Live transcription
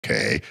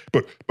Okay,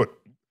 but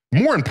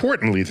more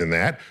importantly than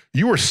that,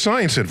 you were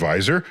science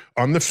advisor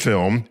on the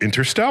film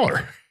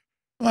Interstellar.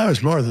 Well, I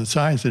was more than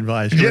science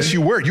advisor. Yes,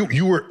 you were.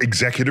 You were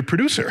executive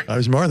producer. I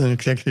was more than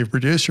executive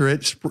producer.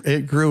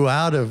 It grew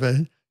out of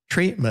a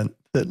treatment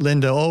that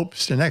Linda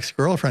Opes, an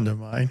ex-girlfriend of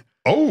mine.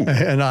 Oh,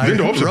 and I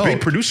Linda Opes, a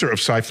big producer of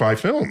sci-fi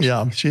films.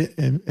 Yeah, she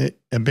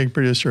a big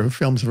producer of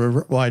films of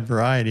a wide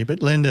variety.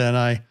 But Linda and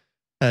I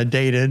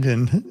dated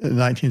in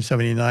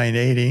 1979,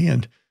 80,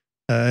 and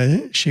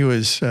she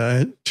was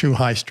too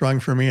high-strung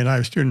for me, and I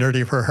was too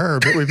nerdy for her,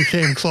 but we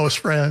became close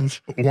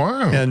friends.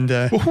 Wow. And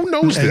well, who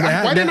knows this?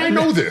 Why didn't I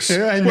know this?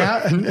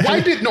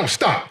 Why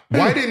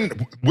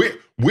didn't,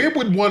 where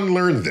would one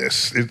learn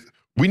this?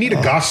 We need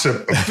a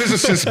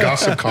physicist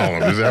gossip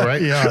column, is that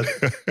right? Yeah.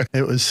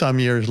 It was some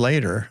years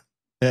later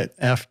that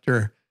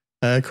after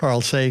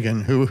Carl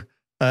Sagan, who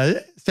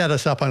set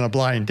us up on a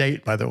blind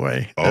date, by the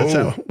way. That's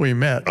how we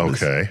met.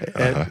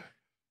 Okay.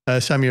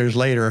 Some years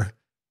later,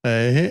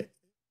 Linda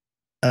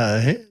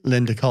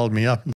called me up and